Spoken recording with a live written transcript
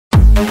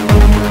Right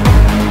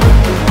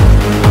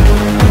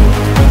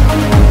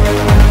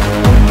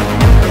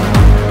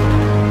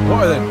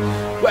then.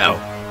 Well,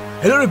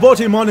 hello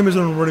everybody, my name is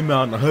Unrunning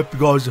Mountain. I hope you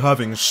guys are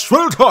having a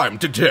swell time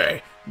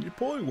today. And you're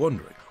probably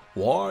wondering,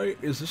 why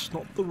is this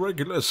not the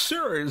regular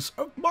series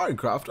of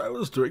Minecraft I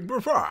was doing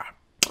before?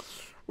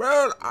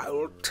 Well, I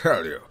will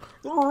tell you.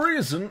 The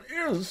reason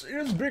is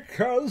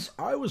because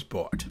I was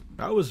bored.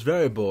 I was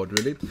very bored,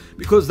 really,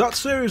 because that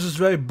series is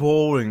very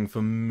boring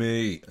for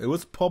me. It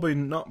was probably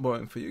not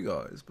boring for you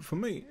guys, but for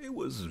me, it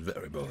was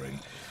very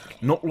boring.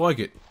 Not like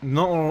it.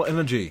 Not a lot of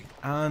energy.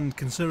 And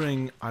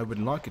considering I would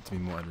like it to be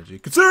more energy,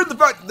 considering the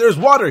fact that there's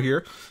water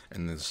here,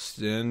 and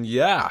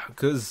yeah,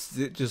 because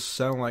it just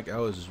sounded like I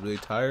was really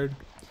tired.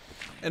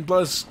 And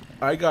plus,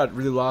 I got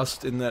really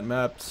lost in that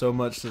map so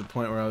much to the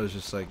point where I was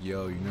just like,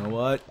 yo, you know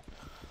what?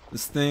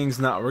 This thing's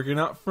not working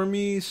out for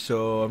me,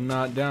 so I'm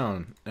not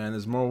down. And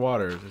there's more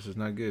water, which is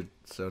not good.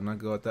 So I'm not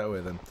go out that way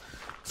then.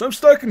 So I'm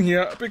stuck in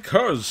here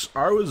because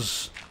I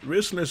was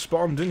recently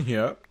spawned in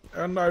here,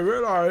 and I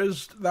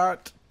realized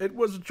that it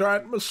was a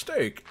giant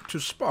mistake to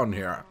spawn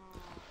here.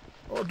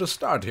 Or to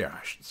start here,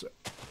 I should say.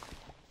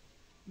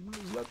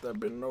 Because let there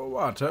be no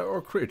water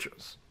or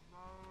creatures.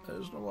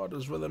 There's no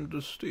waters for them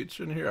to teach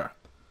in here.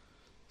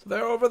 So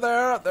they're over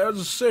there. There's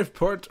a safe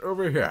port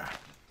over here.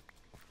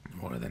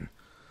 More then.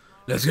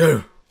 Let's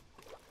go.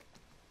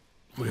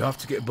 We have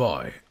to get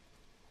by.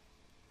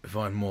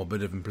 Find more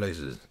different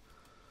places.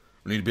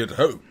 We need to be at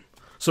home.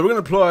 So we're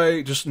going to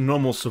play just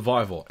normal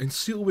survival and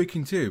see what we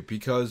can do,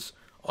 because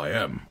I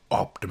am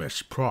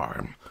Optimus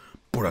Prime.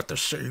 But at the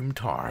same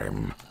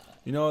time,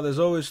 you know, there's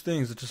always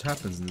things that just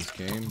happens in this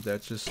game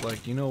that's just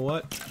like, you know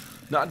what?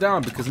 Not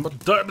down, because I'm about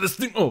to die by this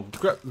thing. Oh,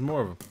 crap, there's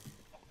more of them.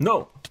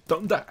 No,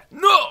 don't die.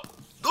 No!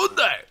 Don't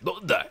die!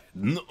 Don't die!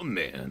 No,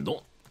 man,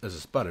 don't. There's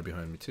a spider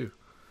behind me, too.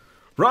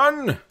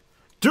 Run!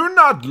 Do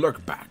not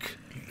look back.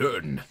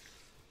 Learn.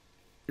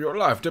 Your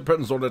life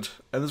depends on it.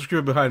 And there's a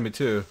creeper behind me,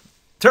 too.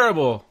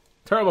 Terrible.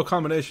 Terrible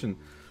combination.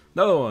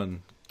 Another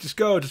one. Just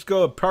go.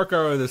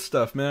 Parkour over this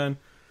stuff, man.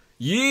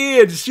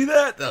 Yeah, did you see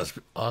that? That was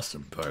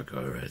awesome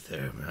parkour right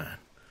there, man.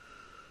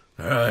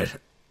 Alright.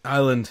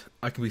 Island.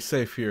 I can be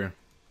safe here.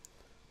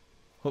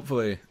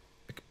 Hopefully,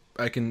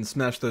 I can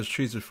smash those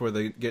trees before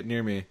they get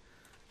near me.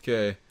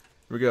 Okay.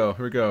 Here we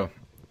go.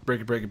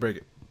 Break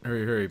it.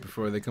 Hurry,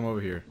 before they come over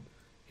here.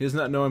 He does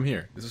not know I'm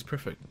here. This is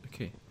perfect.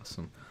 Okay,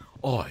 awesome.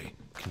 I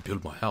can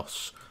build my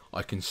house.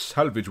 I can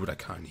salvage what I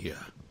can here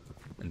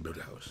and build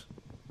a house.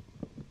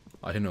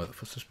 I know the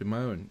first be my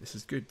own. This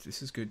is good.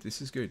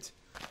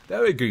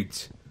 Very good.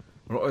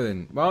 Right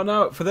then. Well,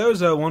 now, for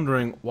those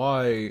wondering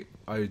why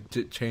I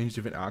did change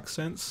different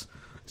accents,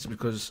 it's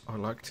because I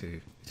like to.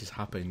 It just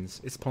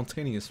happens. It's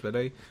spontaneous,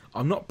 really.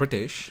 I'm not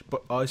British,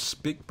 but I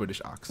speak British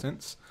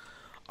accents.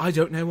 I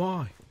don't know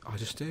why. I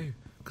just do.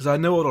 Because I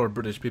know a lot of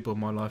British people in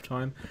my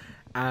lifetime,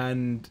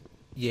 and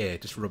yeah,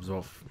 it just rubs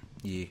off.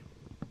 Yeah.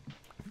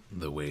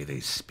 The way they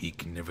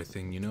speak and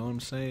everything, you know what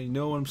I'm saying? You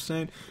know what I'm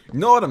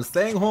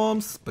saying,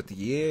 Holmes? But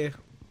yeah,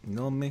 you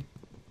know me.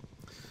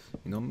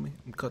 I'm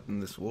cutting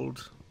this wood.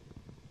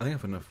 I think I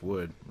have enough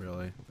wood,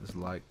 really. There's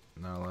like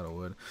not a lot of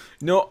wood.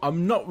 No,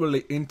 I'm not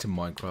really into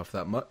Minecraft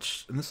that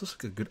much, and this looks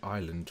like a good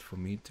island for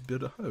me to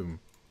build a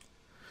home.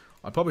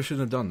 I probably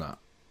shouldn't have done that,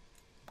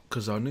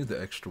 because I need the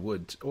extra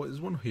wood. Oh,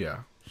 there's one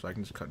here, so I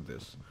can just cut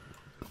this.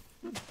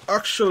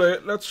 Actually,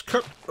 let's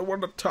cut the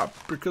one at the top,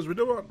 because we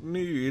don't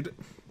need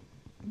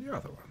the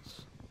other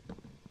ones.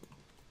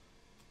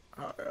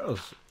 How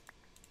else?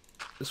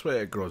 This way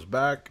it grows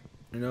back,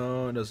 you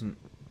know, it doesn't,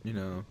 you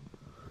know,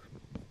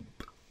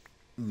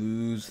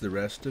 lose the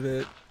rest of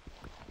it.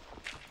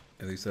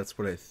 At least that's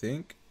what I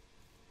think.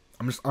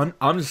 I'm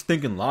just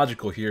thinking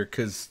logical here,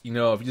 because, you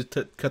know, if you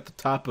just cut the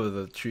top of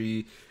the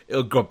tree,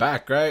 it'll grow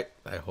back, right?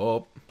 I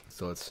hope.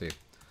 So let's see.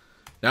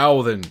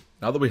 Now then,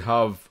 now that we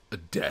have a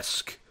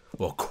desk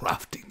or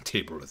crafting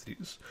table with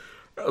these,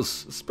 let's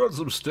spread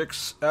some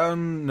sticks.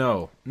 And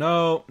no,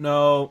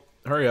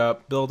 hurry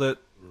up, build it.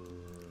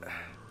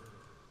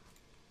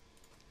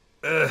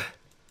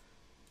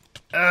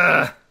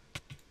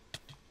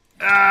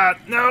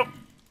 No.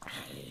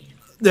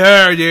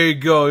 There you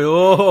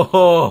go.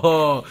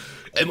 Oh,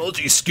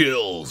 emoji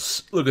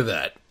skills. Look at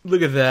that. Do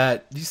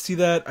you see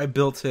that? I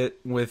built it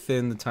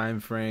within the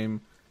time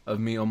frame of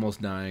me almost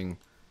dying.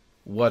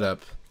 What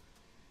up?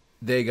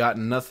 They got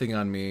nothing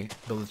on me.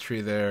 Build a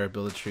tree there,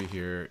 build a tree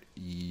here.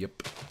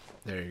 Yep.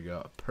 There you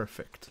go.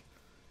 Perfect.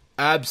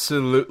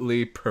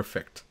 Absolutely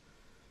perfect.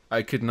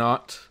 I could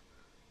not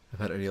have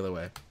had it any other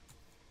way.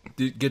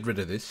 Get rid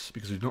of this,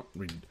 because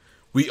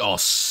we are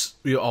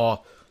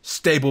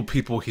stable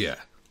people here.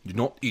 Do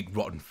not eat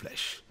rotten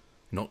flesh.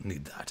 Not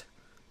need that.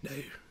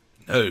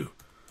 No.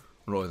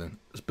 Right then.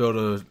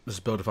 Let's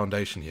build a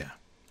foundation here.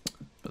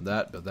 But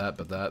that.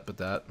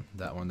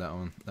 That one.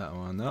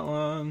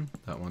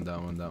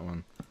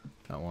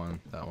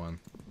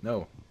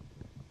 No.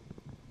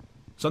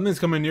 Something's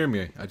coming near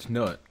me. I just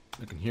know it.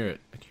 I can hear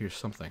it. I can hear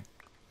something.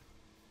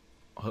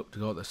 I hope to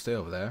God they stay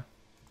over there.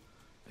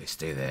 They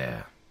stay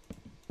there.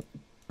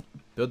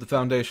 Build the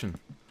foundation.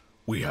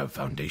 We have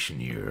foundation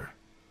here.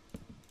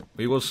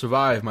 We will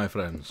survive, my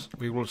friends.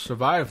 We will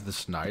survive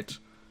this night.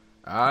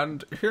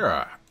 And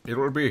here, it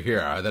will be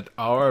here that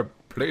our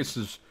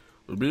places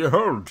will be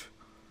held.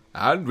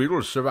 And we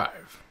will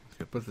survive.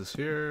 Okay, put this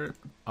here.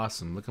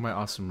 Awesome. Look at my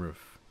awesome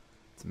roof.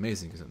 It's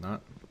amazing, is it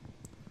not?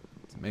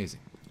 It's amazing.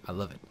 I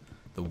love it.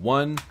 The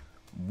one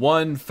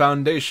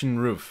foundation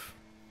roof.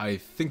 I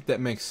think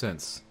that makes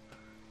sense.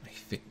 I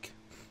think.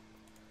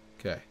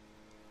 Okay.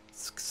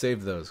 Let's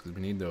save those, because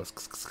we need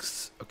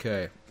those.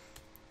 Okay.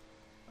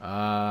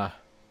 Problemo.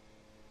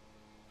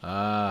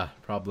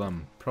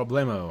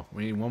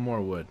 We need one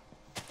more wood.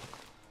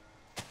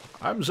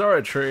 I'm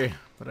sorry, tree,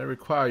 but I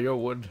require your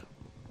wood.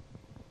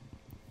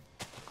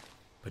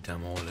 Put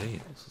down more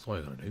leaves. That's what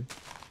I gotta do.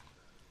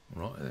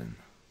 Right then.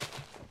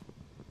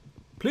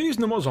 Please,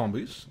 no more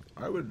zombies.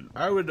 I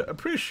would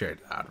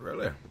appreciate that,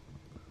 really.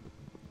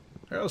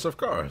 Yes, of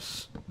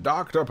course.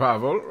 Dr.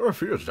 Pavel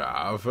refused to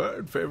have her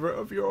in favor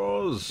of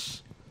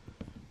yours.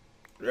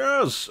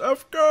 Yes,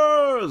 of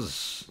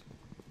course.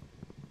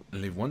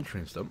 Leave one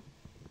train stump.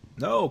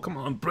 No, come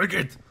on, break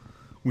it.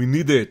 We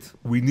need it.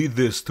 We need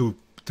this to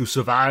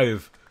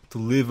survive, to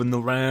live in the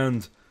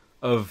land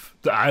of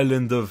the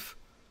island of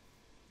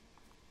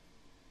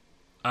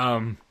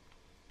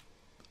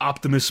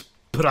Optimus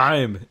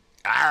Prime.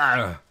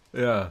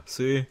 Yeah,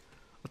 see?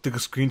 I took a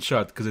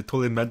screenshot because I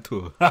totally meant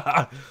to.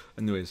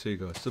 Anyways, here you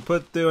go. So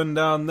put one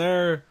down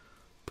there.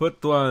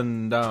 Put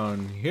one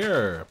down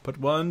here. Put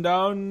one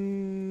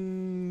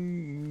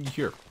down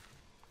here.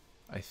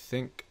 I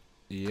think,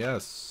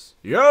 yes.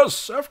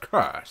 Yes, of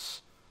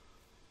course.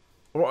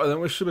 Well, then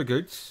we should be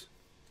good.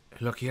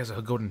 Look, he has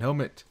a golden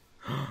helmet.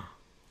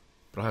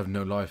 But I have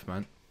no life,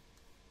 man.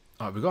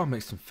 Alright, we gotta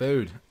make some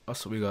food.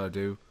 That's what we gotta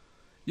do.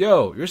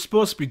 Yo, you're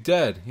supposed to be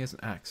dead. He has an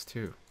axe,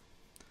 too.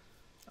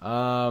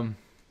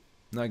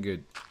 Not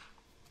good.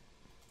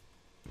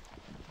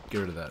 Get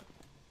rid of that.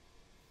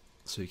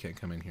 So you can't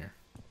come in here.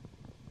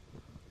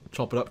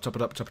 Chop it up, chop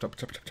it up, chop it up,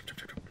 chop it up, chop it up,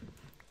 chop it up.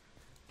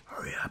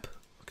 Hurry up.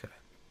 Okay.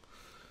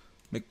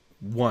 Make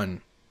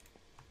one.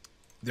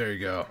 There you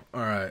go.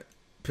 Alright.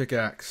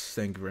 Pickaxe.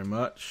 Thank you very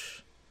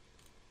much.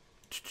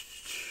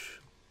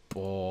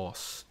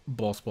 Boss.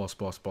 Boss, boss,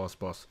 boss, boss,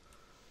 boss.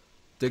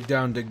 Dig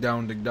down, dig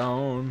down, dig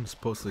down.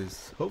 Hopefully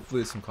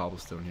there's some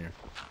cobblestone here.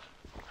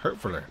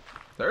 Hopefully.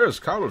 There is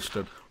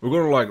cobblestone. We're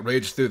gonna like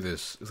rage through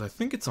this. Cause I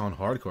think it's on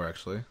hardcore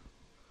actually.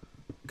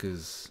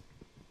 Cause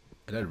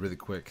I died really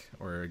quick.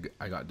 Or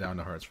I got down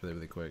to hearts really,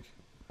 really quick.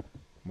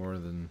 More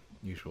than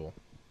usual.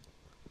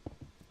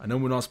 I know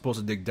we're not supposed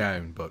to dig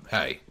down, but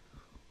hey.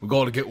 We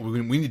gotta get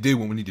we need to do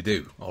what we need to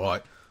do,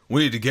 alright?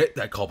 We need to get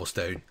that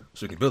cobblestone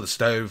so we can build a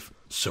stove,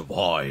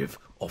 survive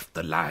off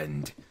the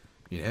land.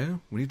 You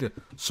know? We need the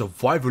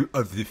survival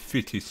of the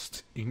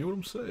fittest. You know what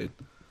I'm saying?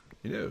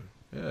 You know,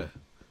 yeah.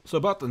 So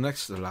about the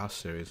last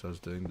series I was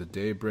doing, the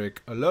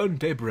Daybreak, Alone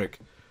Daybreak.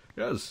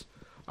 Yes.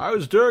 I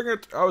was doing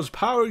it, I was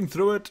powering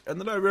through it, and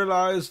then I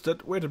realized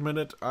that, wait a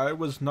minute, I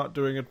was not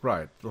doing it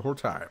right the whole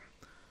time.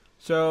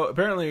 So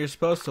apparently you're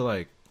supposed to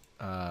like,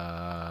 I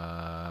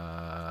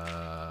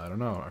don't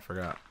know, I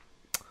forgot.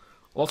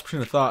 Lost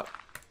train of thought.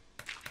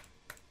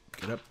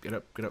 Get up, get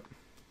up, get up.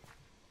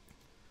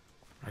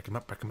 Back him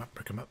up, back him up,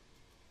 back him up.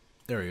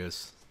 There he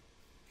is.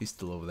 He's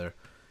still over there.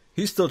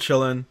 He's still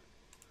chilling.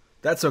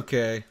 That's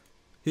okay.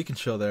 He can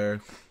chill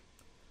there.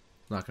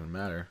 Not gonna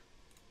matter.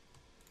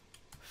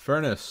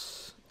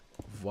 Furnace.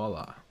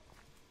 Voila.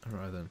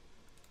 Alright then.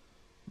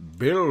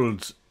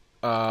 Build.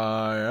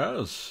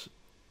 Yes.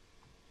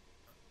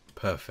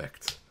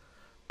 Perfect.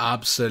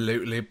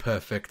 Absolutely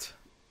perfect.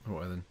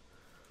 Alright then.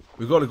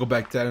 We gotta go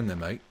back down there,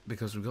 mate.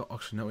 Because we got.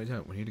 Actually, no, we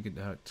don't. We need to get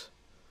out.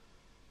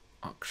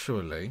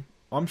 Actually,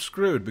 I'm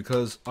screwed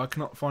because I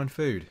cannot find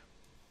food.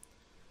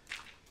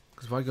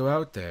 Because if I go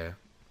out there,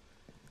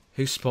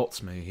 he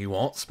spots me. He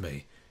wants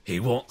me. He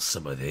wants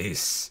some of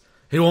this.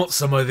 He wants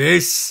some of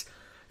this.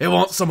 He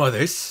wants some of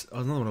this.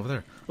 Oh, another one over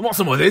there. He wants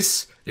some of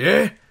this.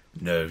 Yeah.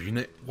 No, you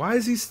know. Why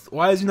is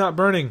he not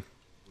burning?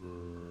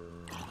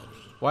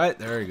 What?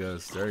 There he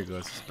goes. There he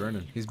goes. He's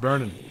burning. He's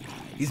burning.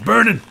 He's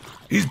burning.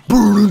 He's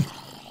burning.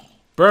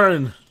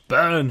 Burn.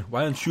 Burn.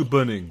 Why aren't you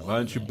burning? Why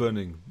aren't you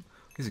burning?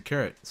 He's a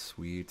carrot.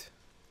 Sweet.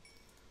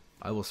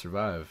 I will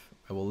survive.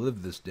 I will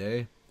live this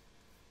day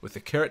with the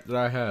carrot that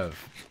I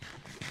have.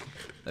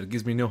 That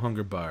gives me no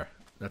hunger bar.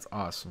 That's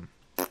awesome.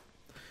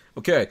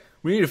 Okay,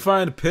 we need to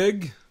find a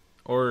pig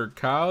or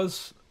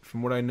cows.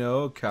 From what I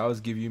know,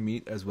 cows give you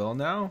meat as well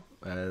now.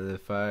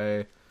 If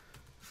I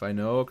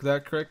know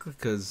that correctly,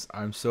 because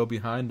I'm so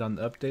behind on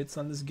the updates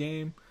on this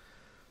game.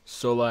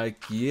 So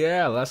like,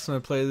 yeah, last time I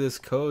played this,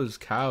 cows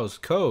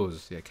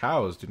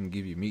didn't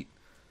give you meat.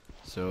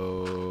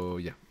 So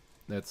yeah,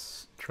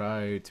 let's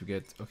try to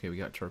get. Okay, we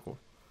got charcoal.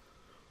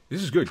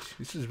 This is good.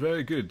 This is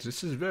very good.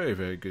 This is very,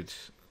 very good.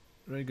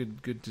 Very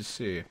good. Good to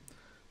see. I'm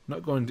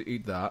not going to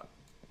eat that.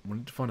 We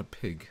need to find a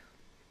pig.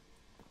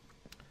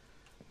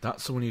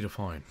 That's what we need to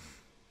find.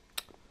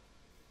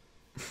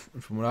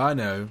 From what I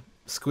know,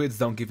 squids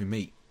don't give you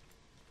meat.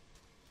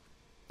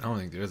 I don't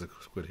think there is a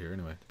squid here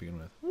anyway, to begin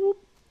with. Whoop.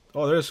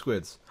 Oh, there's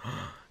squids.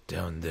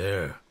 Down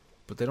there.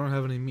 But they don't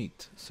have any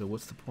meat, so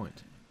what's the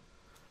point?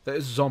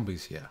 There's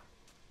zombies here.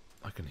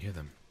 I can hear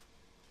them.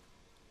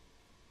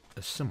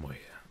 There's somewhere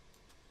here.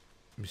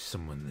 There's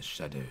someone in the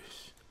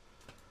shadows.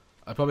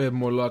 I probably have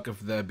more luck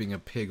of there being a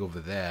pig over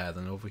there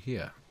than over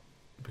here.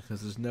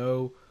 Because there's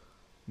no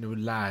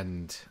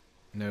land,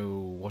 no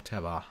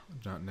whatever. I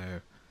don't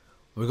know.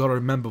 We gotta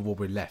remember where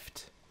we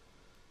left.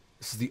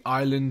 This is the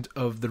island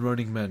of the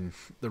running men.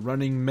 The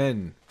running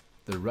men.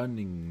 The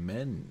running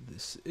men.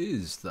 This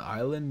is the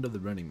island of the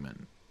running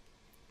men.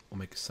 We'll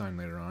make a sign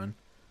later on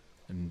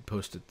and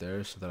post it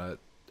there so that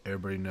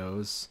everybody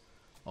knows.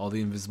 All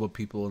the invisible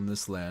people in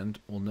this land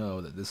will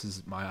know that this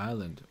is my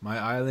island. My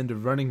island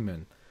of running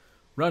men.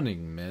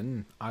 Running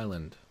men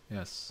island.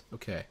 Yes.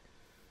 Okay.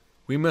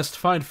 We must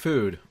find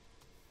food.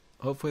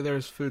 Hopefully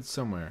there's food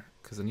somewhere,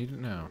 because I need it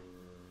now.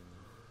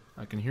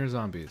 I can hear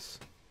zombies.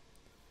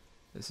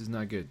 This is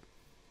not good.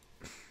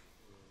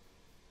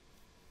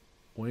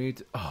 We need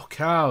to, oh,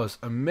 cows.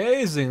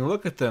 Amazing.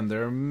 Look at them.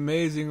 They're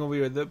amazing over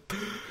here.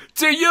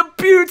 You're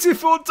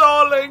beautiful,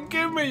 darling.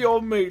 Give me your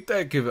meat.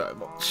 Thank you very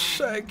much.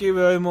 Thank you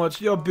very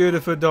much. You're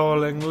beautiful,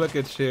 darling. Look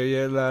at you.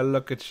 Yeah,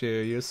 look at you.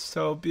 You're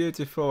so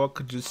beautiful. I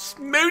could just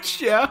smooch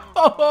you.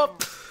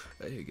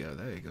 There you go.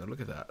 There you go.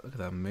 Look at that. Look at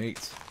that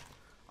meat.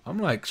 I'm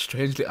like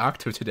strangely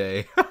active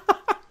today.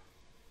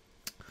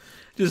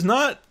 Just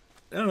not.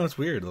 I don't know, it's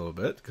weird a little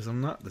bit, because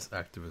I'm not this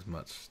active as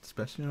much,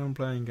 especially when I'm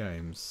playing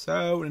games.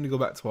 So, we need to go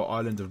back to our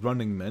island of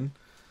running men,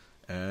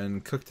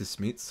 and cook this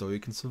meat so we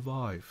can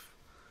survive.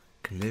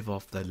 Can live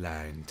off the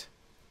land.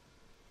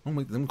 I'll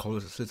make them call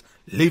it, it says,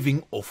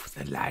 living off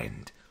the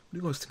land. What do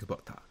you guys think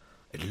about that?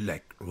 It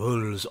like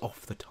rolls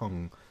off the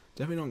tongue.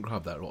 Definitely don't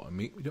grab that rotten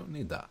meat, we don't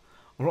need that.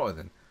 Alright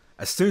then,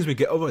 as soon as we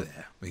get over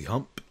there, we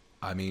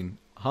I mean,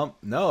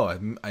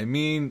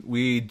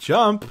 we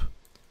jump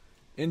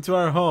into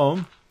our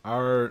home.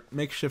 Our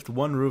makeshift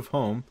one-roof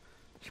home.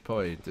 Should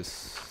probably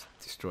just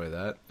destroy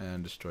that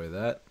and destroy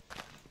that.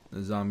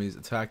 The zombies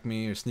attack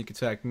me or sneak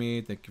attack me.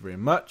 Thank you very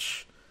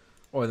much.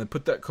 Or then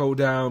put that coal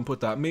down, put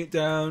that meat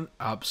down.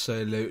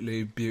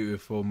 Absolutely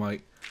beautiful,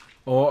 mate.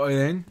 Alright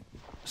then,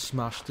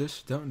 smash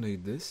this. Don't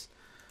need this.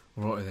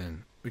 Alright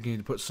then, we need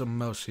to put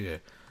something else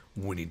here.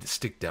 We need to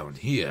stick down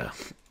here.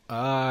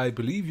 I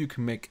believe you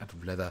can make out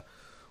of leather.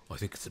 I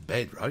think it's a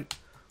bed, right?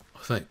 I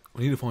think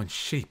we need to find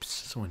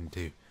shapes. That's what we need to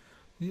do.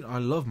 I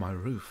love my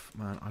roof,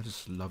 man. I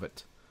just love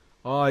it.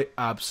 I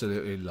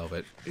absolutely love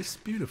it. It's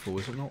beautiful,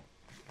 is it not?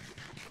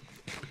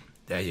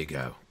 There you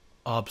go.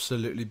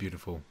 Absolutely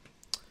beautiful.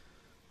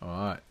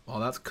 Alright. Oh,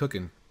 that's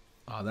cooking.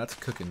 Oh, that's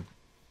cooking.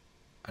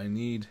 I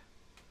need...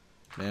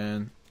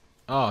 Man.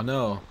 Oh,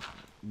 no.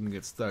 I'm gonna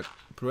get stuck.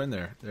 Put it in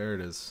there. There it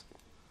is.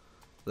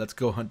 Let's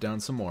go hunt down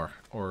some more.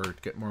 Or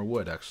get more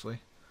wood, actually.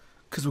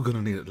 Because we're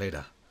gonna need it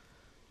later.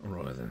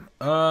 Alright then.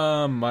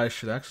 I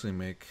should actually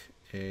make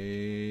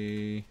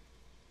a...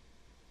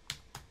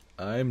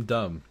 I'm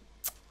dumb.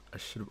 I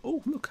should have...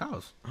 Oh, look,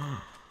 cows.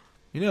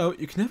 You know,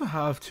 you can never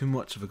have too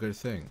much of a good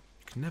thing.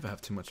 You can never have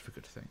too much of a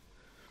good thing.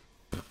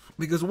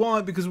 Because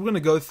why? Because we're going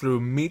to go through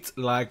meat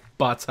like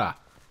butter.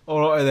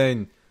 Alright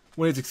then.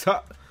 We need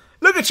to...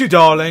 Look at you,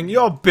 darling.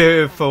 You're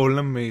beautiful.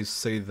 Let me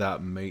see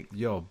that meat.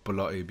 You're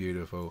bloody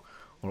beautiful.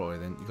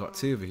 Alright then. You got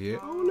two over here.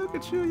 Oh, look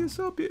at you. You're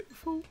so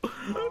beautiful.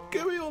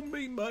 Give me your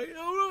meat, mate.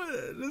 Alright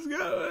then. Let's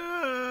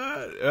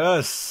go.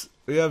 Yes.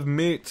 We have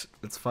meat.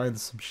 Let's find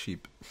some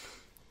sheep.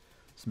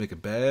 Let's make a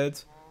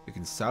bed. We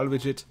can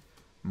salvage it.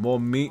 More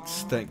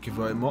meats. Thank you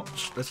very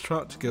much. Let's try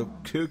not to go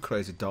too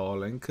crazy,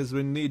 darling, because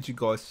we need you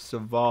guys to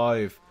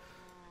survive.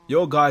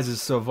 Your guys'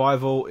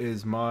 survival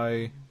is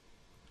my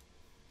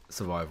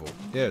survival.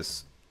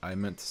 Yes, I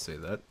meant to say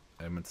that.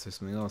 I meant to say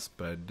something else,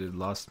 but I did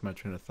lost my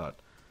train of thought.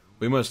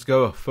 We must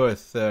go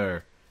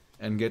further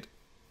and get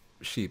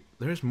sheep.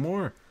 There's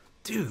more.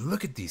 Dude,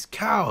 look at these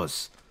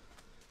cows.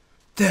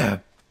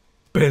 They're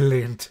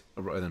brilliant.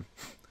 Alright then.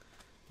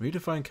 We need to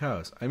find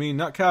cows. I mean,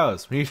 not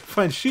cows. We need to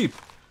find sheep.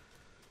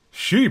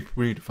 Sheep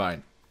we need to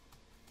find.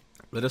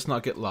 Let us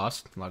not get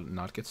lost.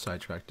 Not get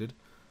sidetracked.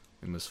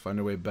 We must find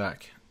our way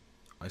back.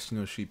 I see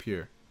no sheep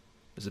here.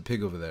 There's a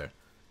pig over there.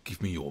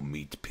 Give me your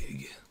meat,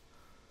 pig.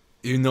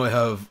 Even though I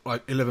have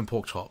like 11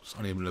 pork chops,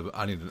 I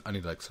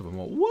need like 7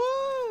 more.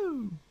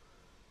 Whoa!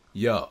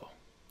 Yo.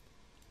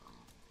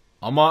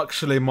 I'm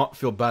actually might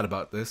feel bad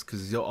about this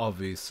because you're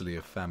obviously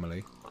a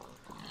family.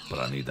 But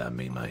I need that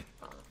meat, mate.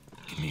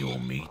 Give me your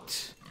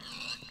meat.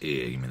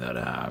 Yeah, give me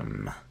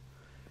that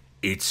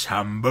It's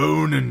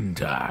hamboning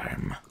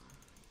time.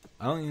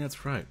 I don't think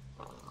that's right.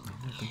 I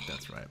don't think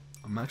that's right.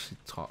 I'm actually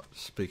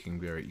speaking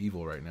very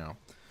evil right now.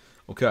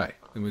 Okay,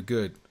 I think we're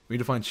good. We need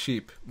to find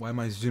sheep. Why am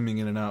I zooming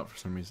in and out for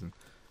some reason?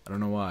 I don't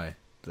know why.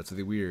 That's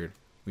really weird.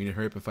 We need to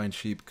hurry up and find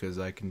sheep because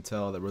I can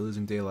tell that we're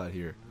losing daylight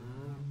here.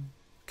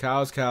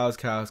 Cows, cows,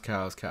 cows,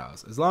 cows,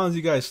 cows. As long as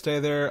you guys stay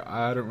there,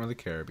 I don't really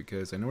care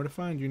because I know where to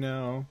find you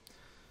now.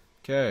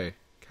 Okay,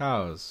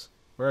 cows.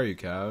 Where are you,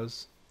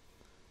 cows?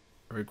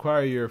 I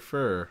require your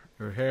fur,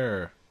 your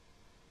hair.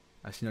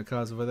 I see no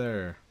cows over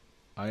there.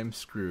 I am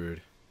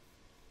screwed.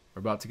 We're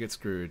about to get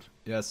screwed.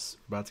 Yes,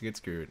 we're about to get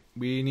screwed.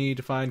 We need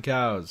to find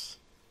cows.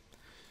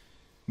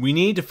 We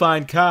need to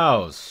find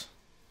cows.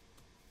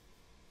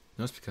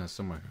 There must be cows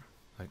somewhere here.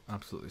 Like,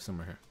 absolutely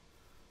somewhere here.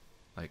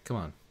 Like, come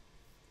on.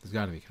 There's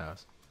gotta be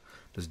cows.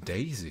 There's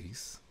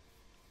daisies.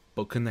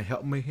 But can they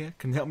help me here?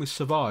 Can they help me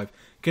survive?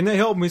 Can they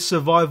help me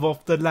survive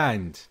off the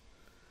land?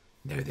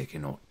 No, they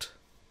cannot.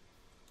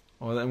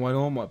 Oh, then why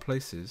not my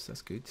places?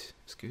 That's good.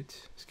 That's good.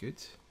 That's good.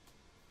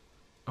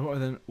 Alright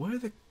then, where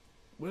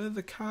are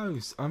the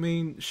cows? I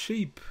mean,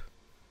 sheep.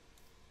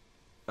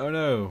 Oh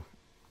no.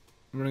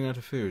 I'm running out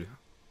of food.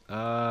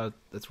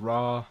 That's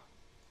raw. Well,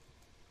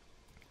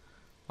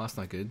 that's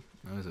not good.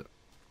 How is it?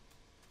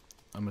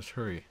 I must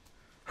hurry.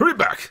 Hurry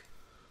back!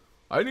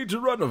 I need to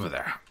run over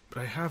there, but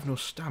I have no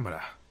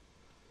stamina.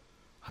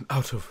 I'm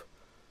out of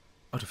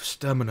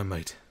stamina,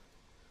 mate.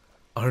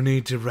 I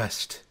need to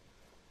rest.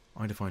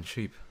 I need to find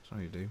sheep. That's what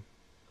I need to do.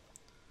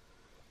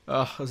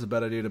 Oh, that's a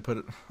bad idea to put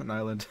it on an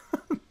island.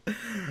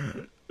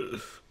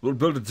 We'll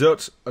build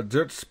a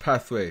dirt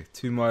pathway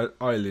to my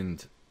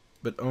island,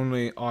 but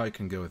only I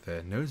can go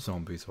there. No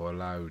zombies are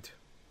allowed.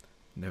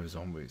 No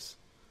zombies.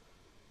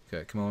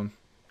 Okay, come on,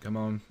 come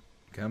on,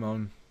 come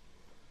on.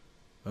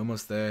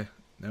 Almost there.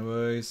 No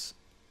worries.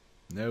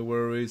 No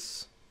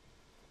worries.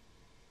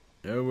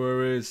 No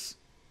worries.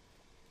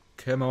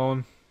 Come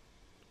on.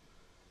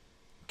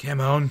 Come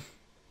on.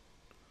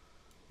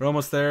 We're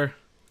almost there.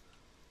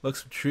 Look,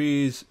 some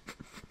trees.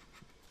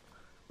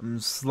 I'm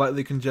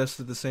slightly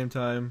congested at the same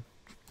time.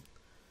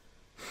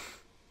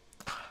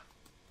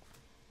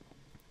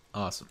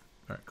 Awesome.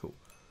 Alright, cool.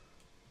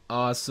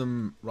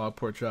 Awesome. Raw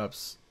pork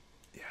chops.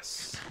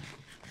 Yes.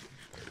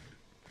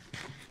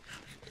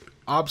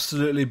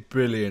 Absolutely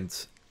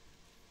brilliant.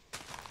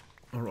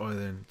 Alright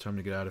then, time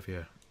to get out of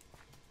here.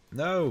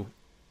 No!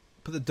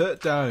 Put the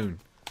dirt down!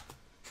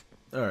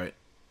 Alright.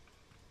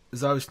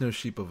 There's obviously no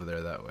sheep over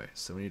there that way,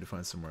 so we need to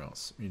find somewhere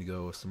else. We need to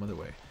go some other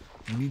way.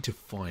 We need to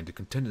find a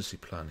contingency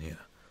plan here.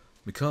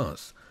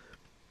 Because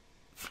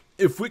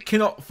if we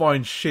cannot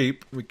find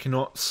sheep, we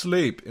cannot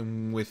sleep.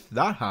 And if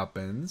that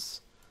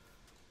happens,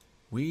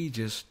 we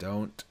just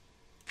don't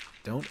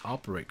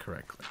operate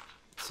correctly.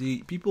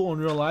 See, people in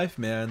real life,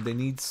 man, they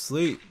need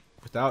sleep.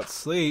 Without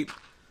sleep,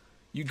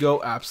 you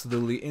go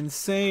absolutely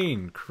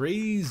insane,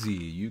 crazy.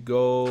 You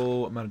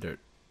go. I'm out of dirt.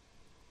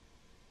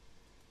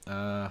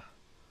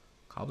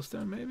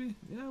 Cobblestone, maybe?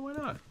 Yeah, why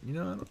not? You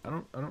know, I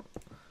don't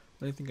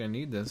really think I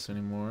need this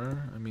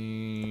anymore. I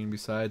mean,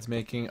 besides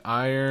making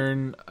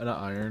iron, not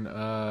iron,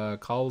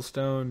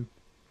 cobblestone.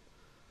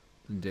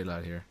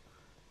 Daylight here.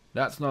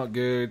 That's not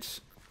good.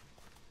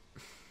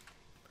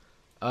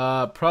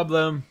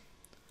 Problem.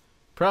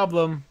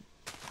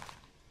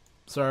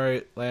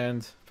 Sorry,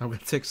 land. I'm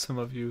gonna take some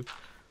of you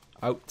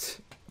out.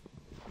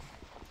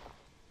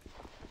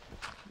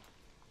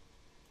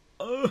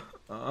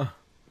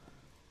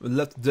 We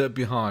left the dirt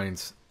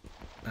behind.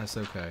 That's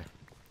okay.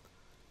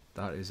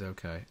 That is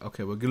okay.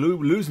 Okay, we're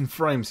losing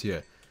frames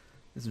here.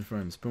 Losing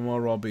frames. Put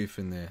more raw beef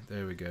in there.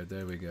 There we go.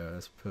 There we go.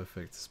 That's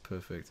perfect. That's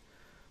perfect.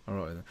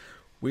 Alright then.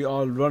 We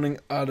are running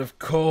out of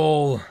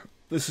coal.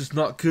 This is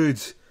not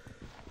good.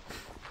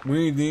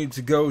 We need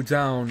to go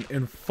down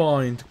and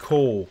find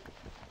coal.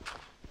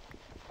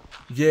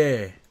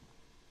 Yeah.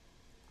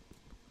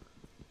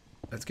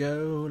 Let's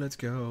go. Let's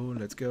go.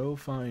 Let's go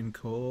find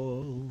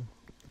coal.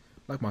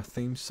 Like my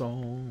theme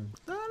song.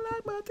 I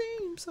like my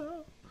theme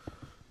song.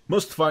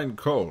 Must find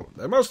coal.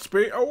 There must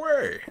be a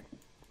way.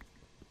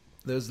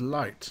 There's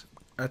light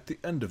at the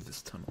end of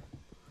this tunnel.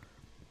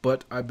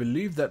 But I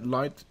believe that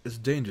light is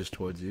dangerous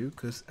towards you,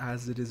 because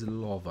as it is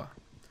lava.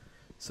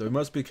 So we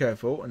must be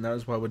careful, and that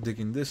is why we're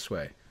digging this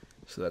way.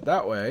 So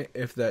that way,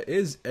 if there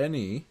is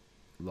any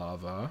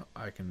lava,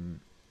 I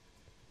can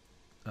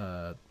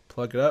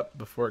plug it up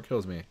before it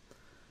kills me.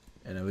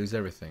 And I lose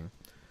everything.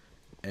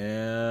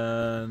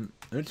 And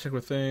let me check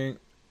one thing.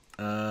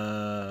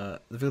 The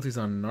difficulty's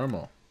on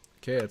normal.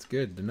 Okay, that's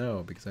good to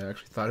know, because I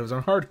actually thought it was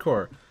on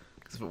hardcore.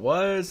 Because if it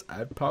was,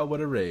 I probably would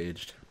have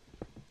raged.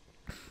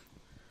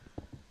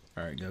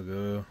 Alright,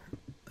 go.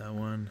 That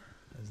one.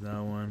 There's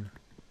that one.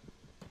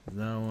 There's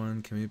that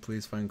one. Can we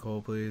please find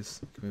coal,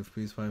 please? Can we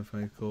please find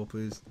coal,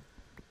 please?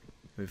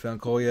 Have we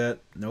found coal yet?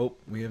 Nope,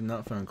 we have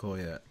not found coal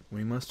yet.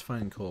 We must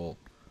find coal.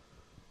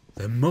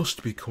 There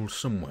must be coal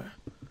somewhere.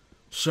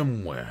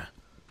 Somewhere.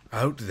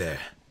 Out there.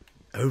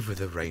 Over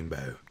the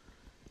rainbow.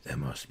 There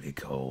must be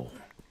coal.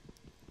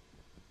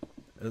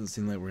 It doesn't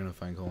seem like we're going to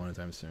find coal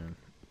anytime soon.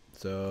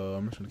 So,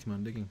 I'm just going to keep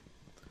on digging.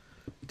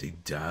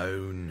 Dig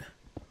down.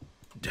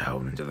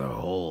 Down into the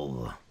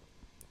hole.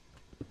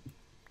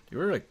 You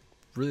were like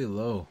really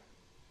low.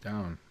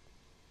 Down.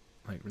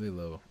 Like really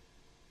low.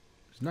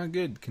 It's not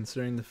good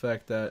considering the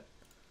fact that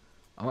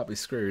I might be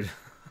screwed.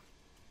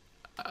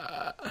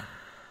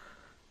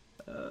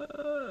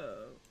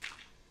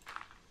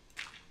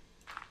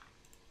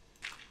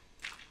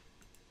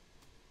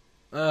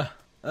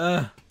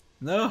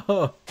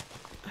 No.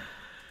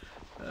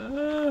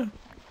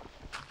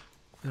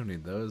 We don't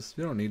need those.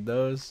 We don't need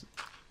those.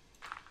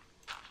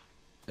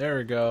 There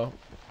we go.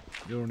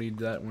 You don't need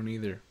that one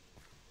either.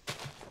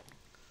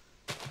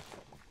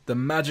 the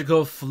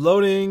magical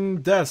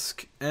floating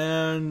desk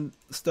and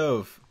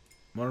stove.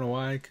 I don't know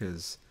why,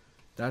 because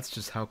that's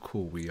just how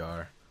cool we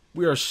are.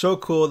 We are so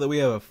cool that we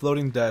have a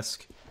floating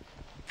desk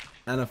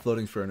and a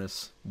floating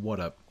furnace. What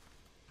up?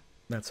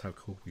 That's how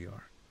cool we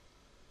are.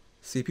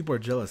 See, people are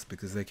jealous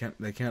because they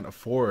can't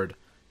afford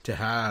to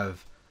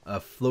have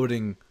a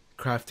floating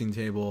crafting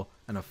table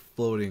and a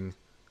floating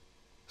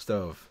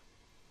stove.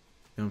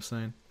 You know what I'm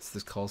saying?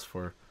 This calls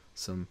for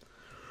some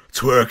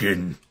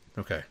twerking.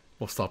 Okay,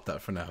 we'll stop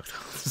that for now.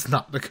 This is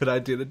not a good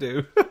idea to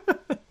do.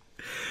 That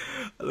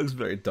looks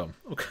very dumb.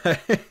 Okay.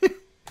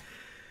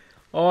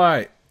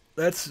 Alright,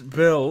 let's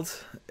build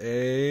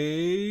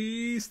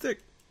a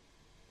stick.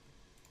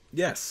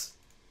 Yes.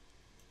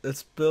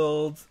 Let's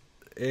build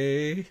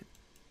a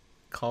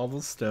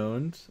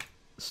cobblestone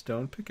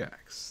stone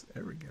pickaxe.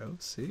 There we go.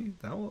 See?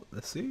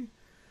 Let's see.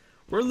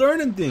 We're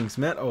learning things,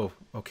 man. Oh,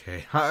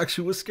 okay. I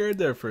actually was scared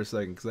there for a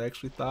second because I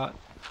actually thought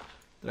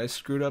that I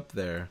screwed up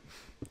there.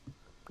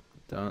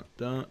 There we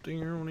go.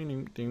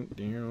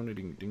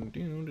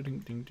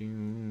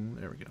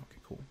 Okay,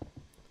 cool.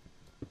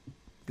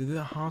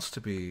 There has to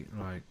be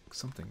like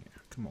something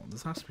here. Come on, there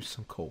has to be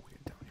some coal here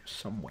down here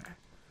somewhere.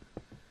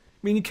 I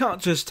mean, you can't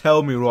just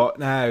tell me right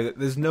now that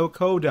there's no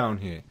coal down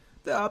here.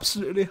 There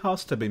absolutely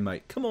has to be,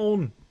 mate. Come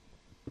on.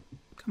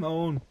 Come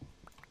on.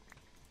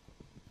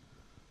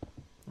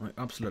 Right,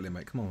 absolutely,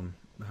 mate. Come on.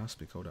 There has to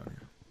be coal down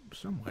here.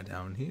 Somewhere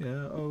down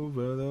here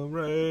over the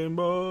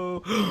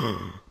rainbow.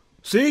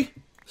 See?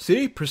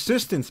 See?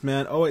 Persistence,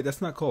 man. Oh, wait,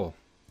 that's not coal.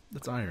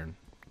 That's iron.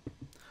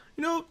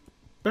 You know,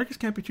 beggars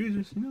can't be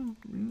choosers, you know.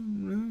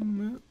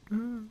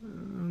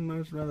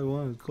 I'd rather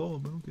want coal,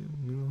 but okay,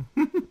 you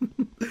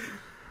know.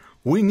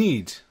 We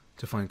need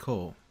to find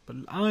coal, but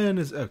iron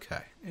is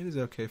okay. It is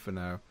okay for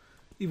now,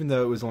 even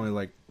though it was only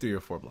like 3 or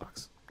 4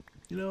 blocks.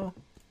 You know.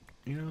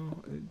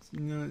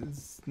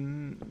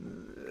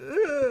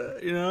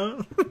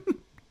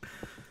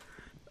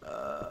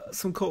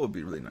 Some coal would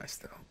be really nice,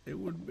 though. It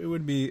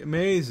would be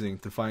amazing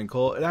to find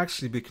coal. It'd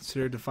actually be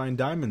considered to find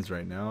diamonds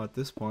right now at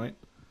this point.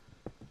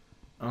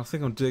 I don't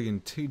think I'm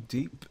digging too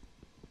deep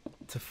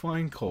to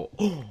find coal.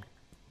 Oh,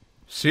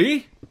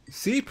 see,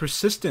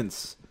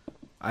 persistence.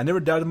 I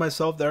never doubted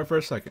myself there for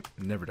a second.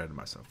 Never doubted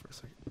myself for a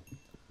second.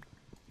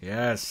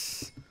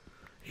 Yes.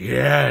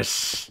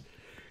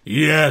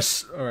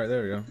 All right,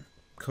 there we go.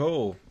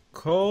 Coal.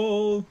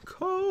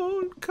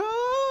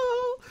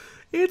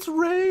 It's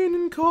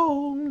raining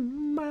coal,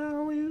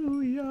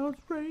 Mario.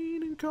 It's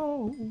raining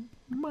coal,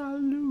 my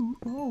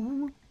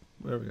Lou.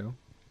 There we go.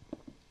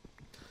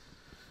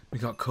 We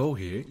got coal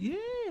here. Yeah,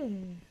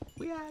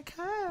 we got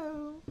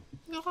coal.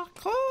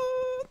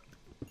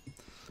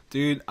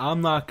 Dude,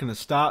 I'm not gonna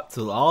stop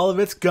till all of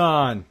it's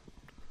gone.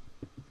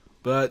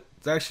 But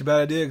it's actually a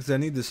bad idea because I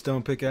need this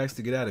stone pickaxe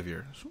to get out of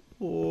here.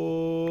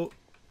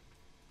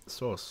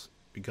 Sauce.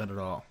 We got it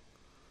all.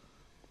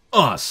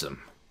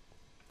 Awesome.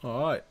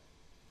 Alright.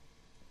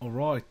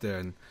 Alright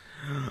then.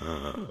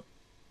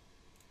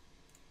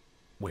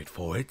 Wait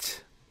for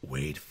it.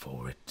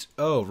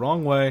 Oh,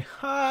 wrong way.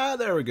 Ah,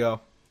 there we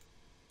go.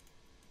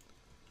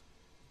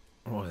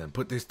 Alright then,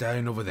 put this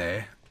down over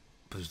there.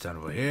 Put this down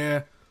over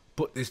here.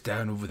 Put this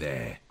down over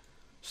there.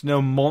 There's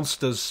no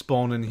monsters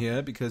spawning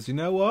here because you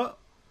know what?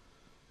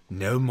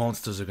 No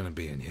monsters are going to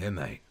be in here,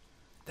 mate.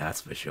 That's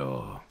for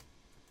sure.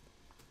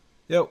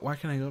 Yo, why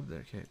can't I go up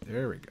there? Okay,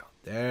 there we go.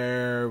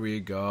 There we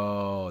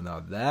go. Now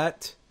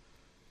that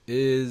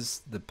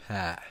is the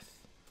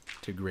path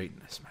to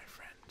greatness, my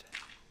friend.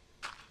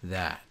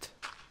 That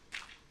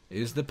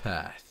is the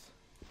path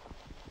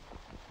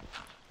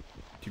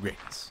to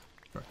greatness.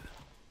 Right.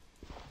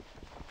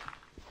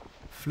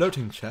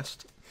 Floating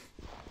chest.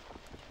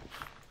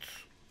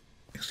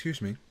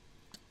 Excuse me.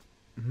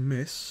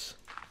 Miss.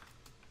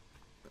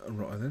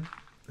 Right then.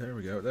 There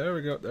we go. There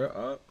we go.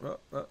 There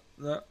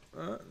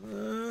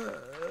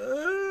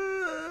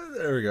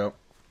we go.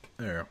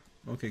 There.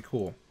 Okay,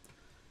 cool.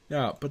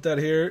 Now, put that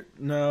here.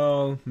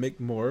 No, make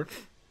more.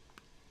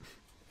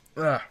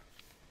 Ah.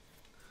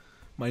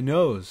 My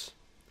nose.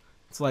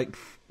 It's like,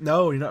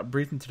 no, you're not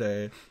breathing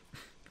today.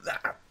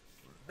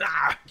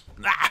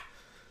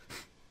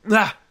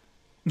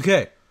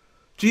 Okay.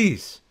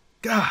 Jeez.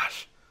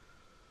 Gosh.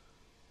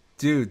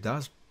 Dude, that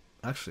was...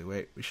 Actually,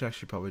 wait. We should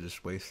actually probably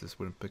just waste this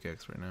wooden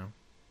pickaxe right now.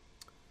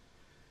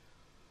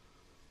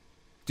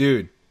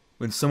 Dude,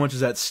 when so much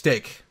is at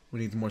stake, we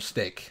need more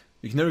steak.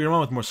 You can never get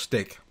wrong with more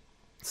steak.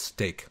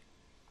 Steak.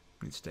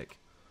 We need steak.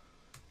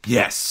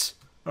 Yes!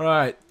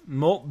 Alright,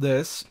 molt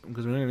this,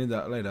 because we're going to need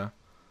that later.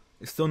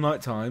 It's still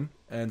nighttime,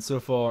 and so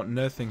far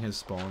nothing has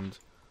spawned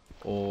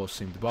or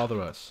seemed to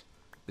bother us.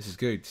 This is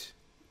good.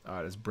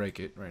 Alright, let's break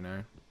it right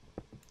now.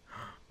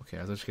 Okay,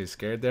 I was actually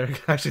scared there.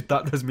 I actually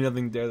thought there was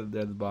nothing there at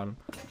the bottom.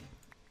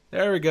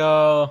 There we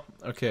go.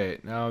 Okay,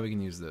 now we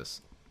can use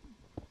this.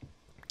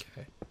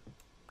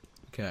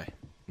 Okay,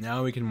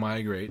 now we can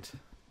migrate,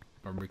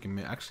 or we can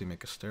actually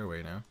make a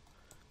stairway now.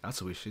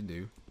 That's what we should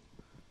do.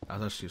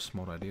 That's actually a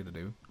smart idea to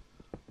do.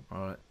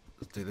 Alright,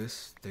 let's do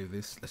this,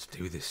 let's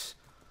do this.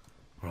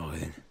 Right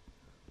then,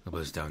 I'll put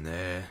this down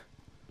there.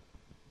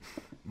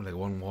 like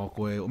one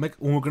walkway.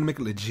 We're gonna make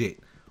it legit.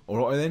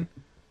 Alright then?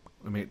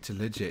 We'll make it to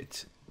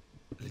legit.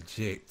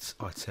 Legit,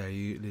 I tell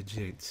you,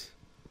 legit.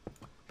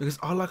 Because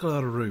I like a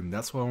lot of room.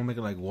 That's why I'm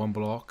making like one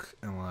block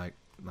and like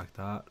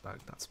that.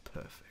 Like that's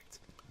perfect.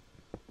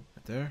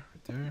 Right there,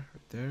 right there,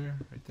 right there,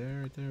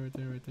 right there, right there, right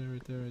there, right there,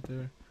 right there, right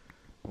there.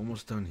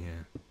 Almost done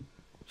here.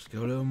 Just go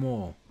a little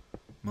more.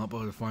 Might be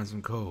able to find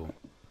some coal.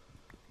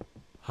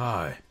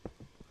 Hi,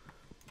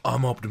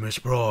 I'm Optimus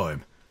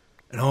Prime,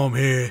 and I'm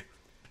here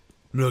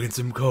looking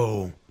some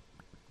coal.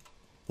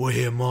 We're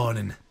here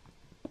mining.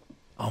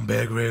 I'm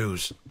Bear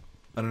Grylls.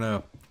 I don't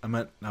know. I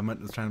meant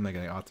trying to make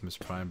an Optimus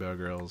Prime Bear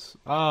Grylls.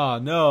 Ah,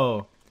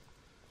 no!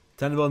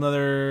 Time to build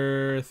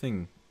another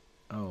thing.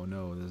 Oh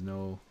no, there's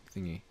no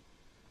thingy.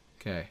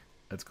 Okay,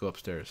 let's go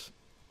upstairs.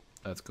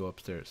 Let's go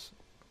upstairs.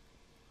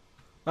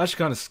 I'm actually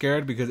kind of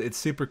scared because it's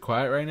super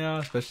quiet right now,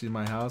 especially in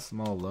my house.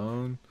 I'm all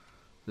alone.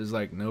 There's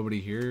like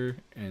nobody here,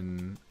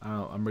 and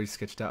I'm really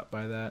sketched out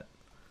by that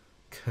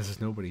because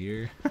there's nobody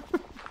here.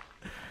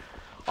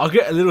 I'll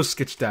get a little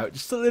sketched out,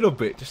 just a little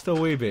bit, just a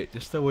wee bit,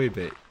 just a wee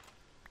bit.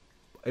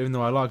 Even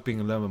though I like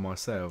being alone with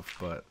myself,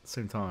 but at the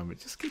same time, it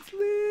just gets a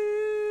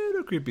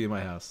little creepy in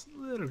my house. A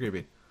little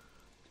creepy.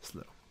 Just a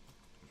little.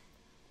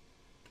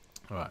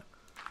 Alright.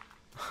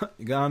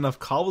 You got enough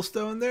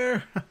cobblestone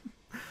there?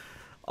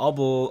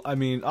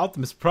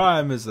 Optimus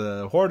Prime is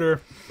a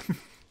hoarder.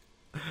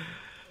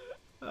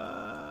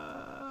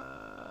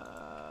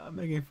 I'm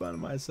making fun of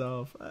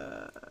myself.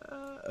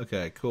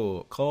 Okay,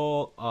 cool.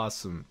 Cool,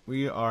 awesome.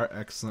 We are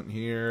excellent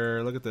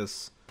here. Look at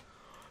this.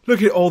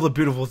 Look at all the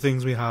beautiful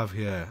things we have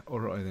here.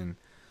 Alright then.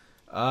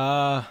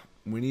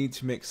 We need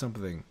to make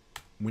something.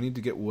 We need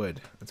to get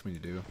wood. That's what we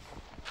need to do.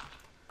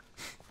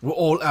 We're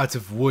all out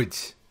of wood.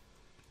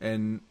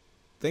 And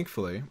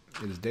thankfully,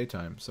 it is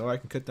daytime, so I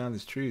can cut down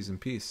these trees in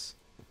peace.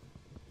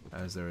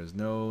 As there is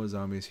no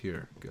zombies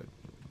here. Good.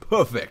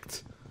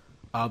 Perfect!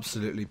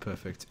 Absolutely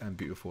perfect and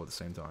beautiful at the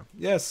same time.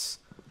 Yes!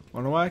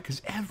 Wanna know why?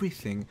 Because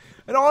everything,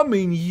 and I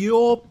mean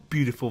your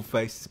beautiful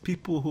faces,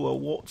 people who are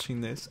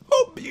watching this,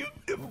 are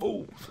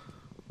beautiful.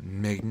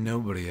 Make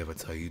nobody ever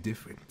tell you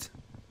different.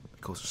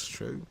 Because it's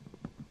true.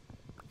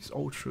 It's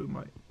all true,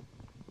 mate.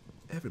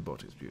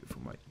 Everybody's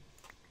beautiful, mate.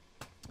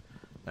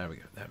 There we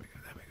go, there we go,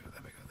 there we go,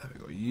 there we go, there we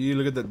go. Yeah,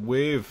 look at that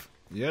wave.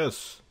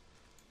 Yes.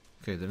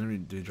 Okay,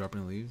 did they drop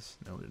any leaves?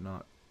 No, they're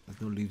not. There's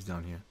no leaves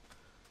down here.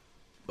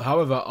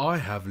 However, I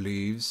have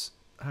leaves.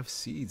 I have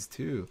seeds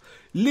too.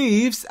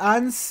 Leaves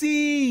and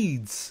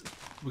seeds!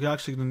 We're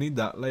actually going to need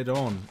that later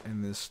on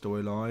in this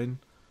storyline.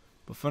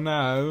 But for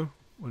now,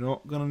 we're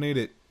not going to need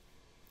it.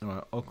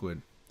 Alright,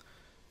 awkward.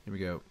 Here we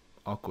go.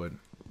 Awkward.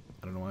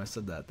 I don't know why I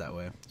said that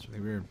way. It's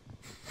really weird.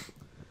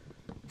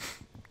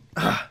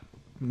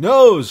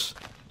 Nose!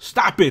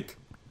 Stop it!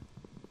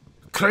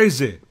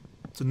 Crazy!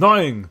 It's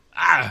annoying!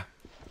 Ah!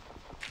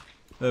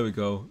 There we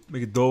go.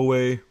 Make a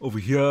doorway over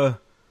here.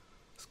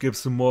 Skip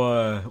some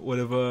more,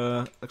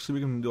 whatever. Actually,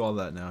 we can do all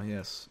that now,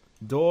 yes.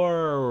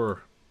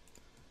 Door!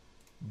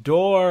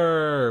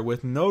 Door!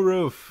 With no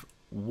roof.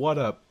 What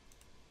up?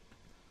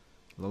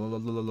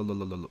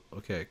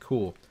 Okay,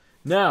 cool.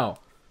 Now,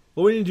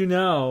 what we need to do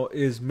now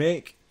is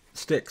make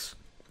sticks,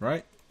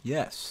 right?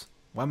 Yes.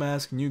 Why am I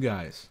asking you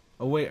guys?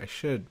 Oh, wait, I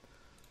should.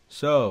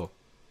 So,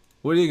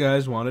 what do you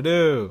guys want to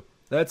do?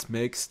 Let's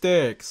make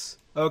sticks.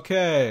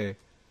 Okay.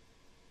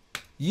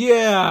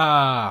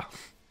 Yeah!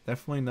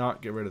 Definitely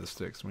not get rid of the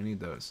sticks. We need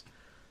those.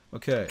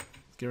 Okay,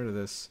 let's get rid of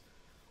this.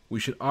 We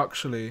should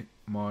actually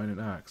mine an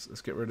axe.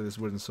 Let's get rid of this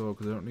wooden sword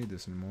because I don't need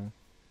this anymore.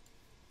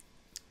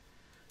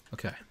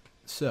 Okay,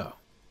 so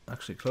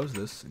actually close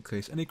this in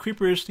case any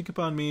creepers sneak up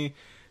on me.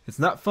 It's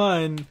not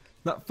fun.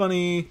 Not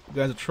funny. You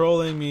guys are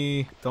trolling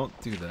me. Don't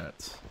do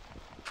that.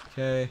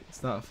 Okay,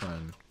 it's not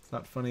fun. It's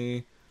not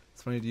funny.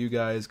 It's funny to you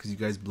guys because you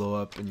guys blow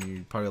up and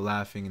you're probably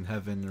laughing in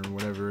heaven or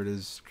whatever it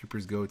is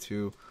creepers go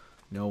to.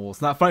 No, well,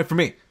 it's not funny for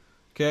me.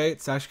 Okay,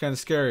 it's actually kind of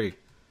scary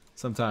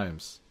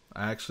sometimes.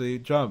 I actually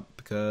jump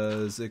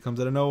because it comes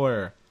out of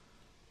nowhere.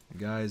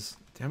 And guys,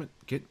 damn it,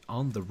 get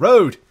on the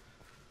road.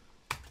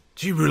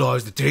 Do you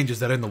realize the dangers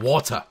that are in the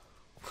water?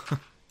 I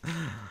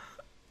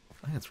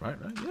think that's right?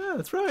 Yeah,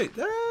 that's right.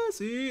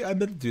 See, I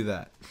meant to do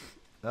that.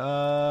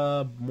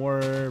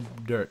 More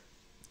dirt.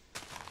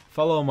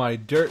 Follow my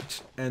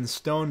dirt and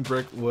stone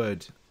brick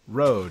wood.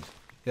 Road.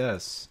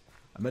 Yes.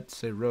 I meant to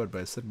say road,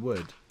 but I said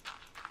wood.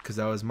 Because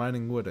I was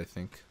mining wood, I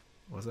think.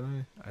 Wasn't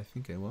I? I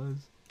think I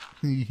was.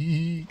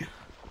 There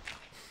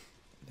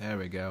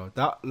we go.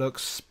 That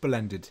looks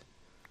splendid.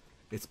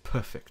 It's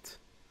perfect.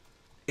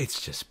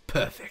 It's just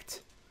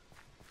perfect.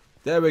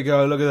 There we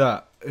go. Look at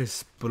that.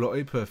 It's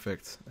bloody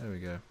perfect. There we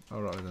go.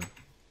 Alright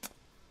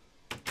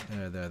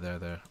then.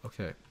 There.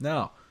 Okay.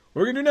 Now,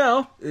 what we're going to do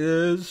now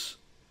is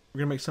we're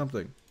going to make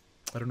something.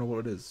 I don't know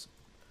what it is.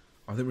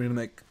 I think we're going to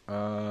make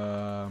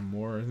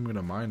more. I think we're going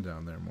to mine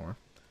down there more.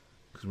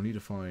 Because we need to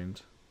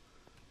find,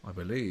 I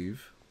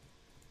believe...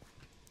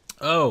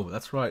 Oh,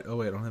 that's right. Oh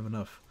wait, I don't have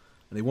enough.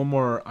 I need one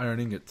more iron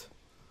ingot.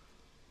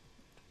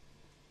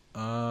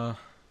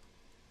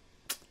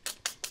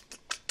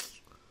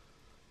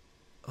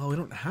 Oh, we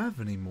don't have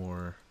any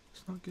more.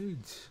 It's not good.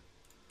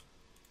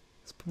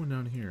 Let's put one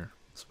down here.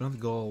 So we don't have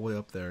to go all the way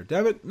up there.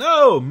 Damn it!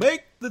 No!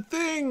 Make the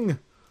thing!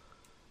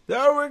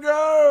 There we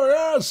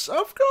go! Yes,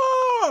 of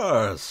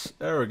course!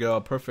 There we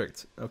go,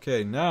 perfect.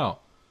 Okay, now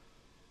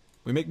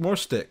we make more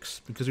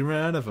sticks because we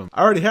ran out of them.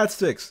 I already had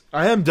sticks.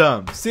 I am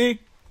dumb. See?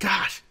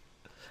 Gosh,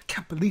 I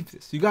can't believe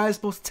this. You guys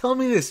supposed to tell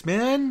me this,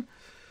 man.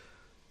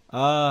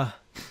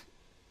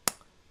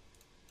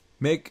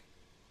 Make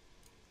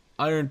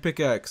iron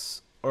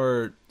pickaxe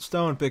or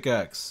stone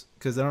pickaxe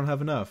because I don't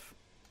have enough.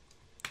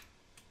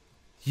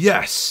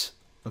 Yes!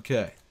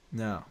 Okay,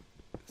 now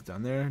it's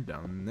down there,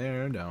 down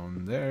there,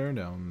 down there,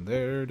 down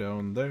there,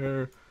 down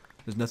there.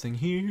 There's nothing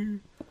here.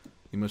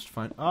 You must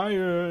find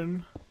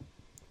iron.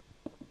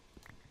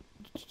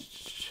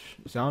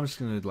 So I'm just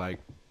gonna like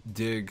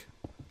dig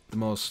the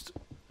most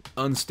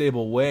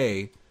unstable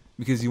way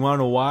because you wanna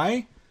know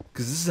why?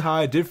 Because this is how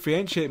I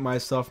differentiate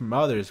myself from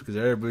others. Because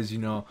everybody's, you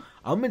know,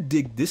 I'm gonna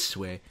dig this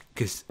way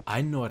because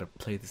I know how to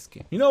play this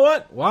game. You know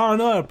what? Well, I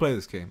know how to play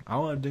this game. I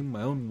want to dig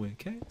my own way,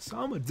 okay? So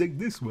I'm gonna dig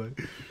this way.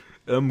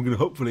 And I'm gonna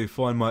hopefully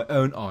find my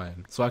own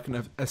iron so I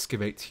can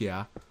excavate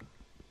here.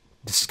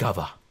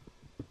 Discover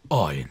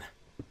iron.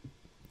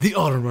 The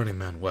Iron Running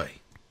Man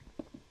way.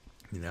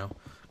 You know?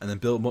 And then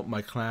build up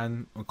my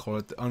clan. I'll call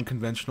it the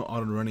Unconventional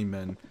Iron Running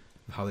Men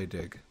of how they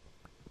dig.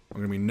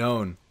 We're gonna be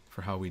known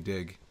for how we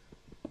dig.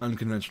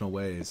 Unconventional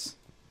ways.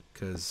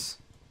 Because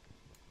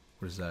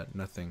what is that?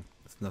 Nothing.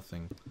 It's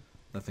nothing.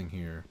 Nothing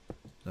here.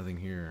 Nothing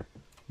here.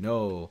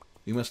 No.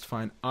 We must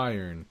find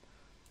iron.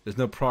 There's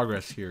no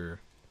progress here.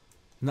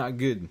 Not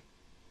good.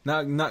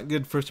 Not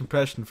good first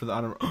impression for the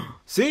iron.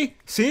 See?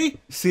 See?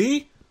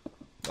 See?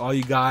 All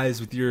you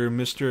guys with your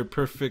Mr.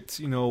 Perfect,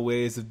 you know,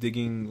 ways of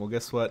digging. Well,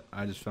 guess what?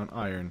 I just found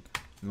iron.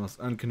 The most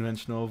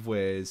unconventional of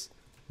ways.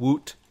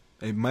 Woot.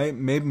 It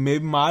maybe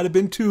might have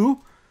been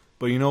two.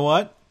 But you know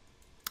what?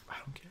 I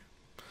don't care.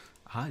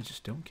 I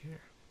just don't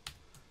care.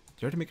 Did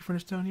you already make a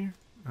furnace down here?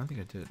 I don't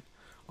think I did.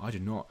 Oh, I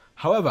did not.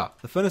 However,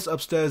 the furnace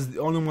upstairs is the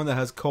only one that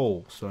has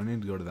coal, so I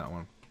need to go to that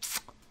one.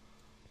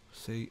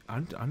 See, I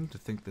need to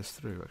think this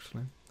through,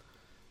 actually.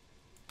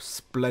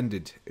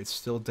 Splendid. It's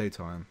still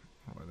daytime.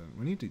 Alright then,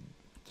 we need to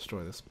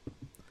destroy this.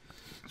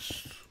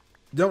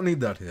 Don't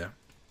need that here.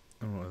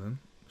 Alright then,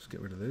 let's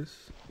get rid of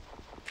this.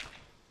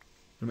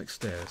 We'll make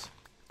stairs.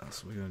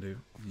 That's what we're gonna do.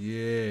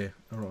 Yeah.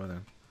 Alright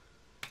then.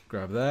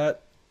 Grab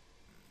that.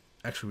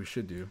 Actually, we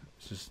should do.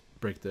 Let's just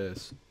break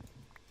this.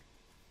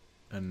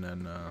 And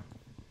then,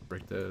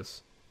 break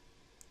this.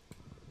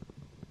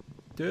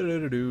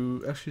 Actually,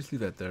 just leave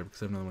that there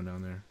because I have another one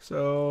down there.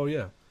 So,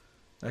 yeah.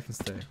 That can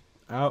stay.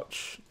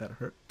 Ouch. That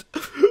hurt.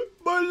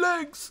 My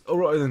legs!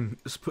 Alright then.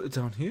 Let's put it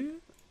down here.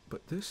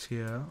 Put this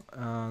here.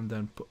 And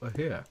then put it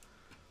here.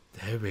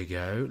 There we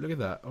go. Look at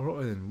that.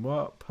 Alright then.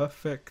 What?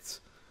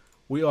 Perfect.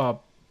 We are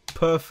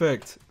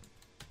perfect.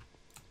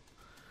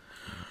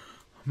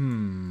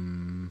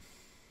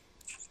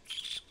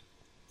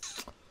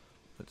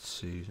 Let's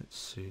see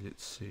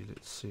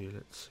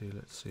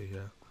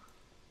here.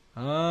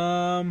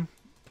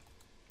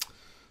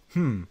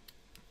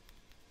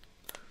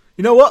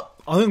 You know what?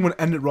 I think I'm going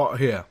to end it right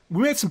here.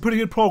 We made some pretty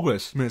good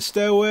progress. We made a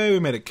stairway, we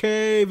made a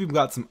cave, we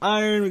got some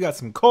iron, we got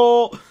some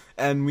coal,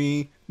 and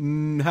we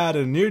had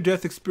a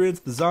near-death experience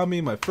with the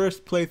zombie, my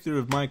first playthrough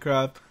of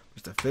Minecraft,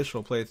 just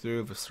official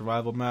playthrough of a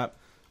survival map,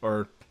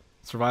 or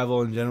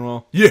survival in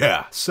general.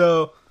 Yeah!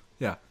 So,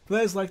 yeah. If you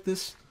guys like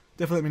this,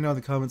 definitely let me know in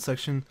the comment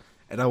section,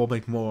 and I will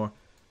make more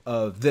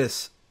of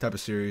this type of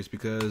series,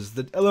 because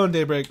the Alone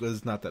Daybreak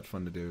was not that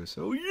fun to do.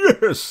 So,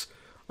 yes!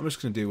 I'm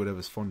just going to do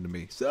whatever's fun to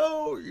me.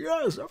 So,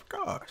 yes, of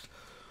course.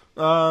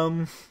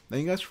 Thank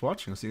you guys for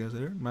watching. I'll see you guys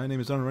later. My name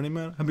is Iron Running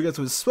Man. Hope you guys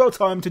have a swell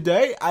time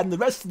today, and the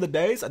rest of the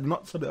days I did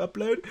not decide to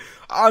upload.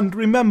 And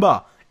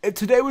remember, if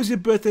today was your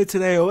birthday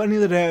today, or any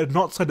other day I did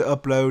not decide to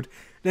upload,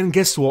 then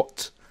guess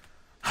what?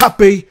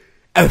 Happy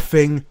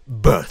effing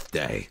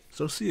birthday.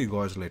 So see you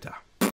guys later.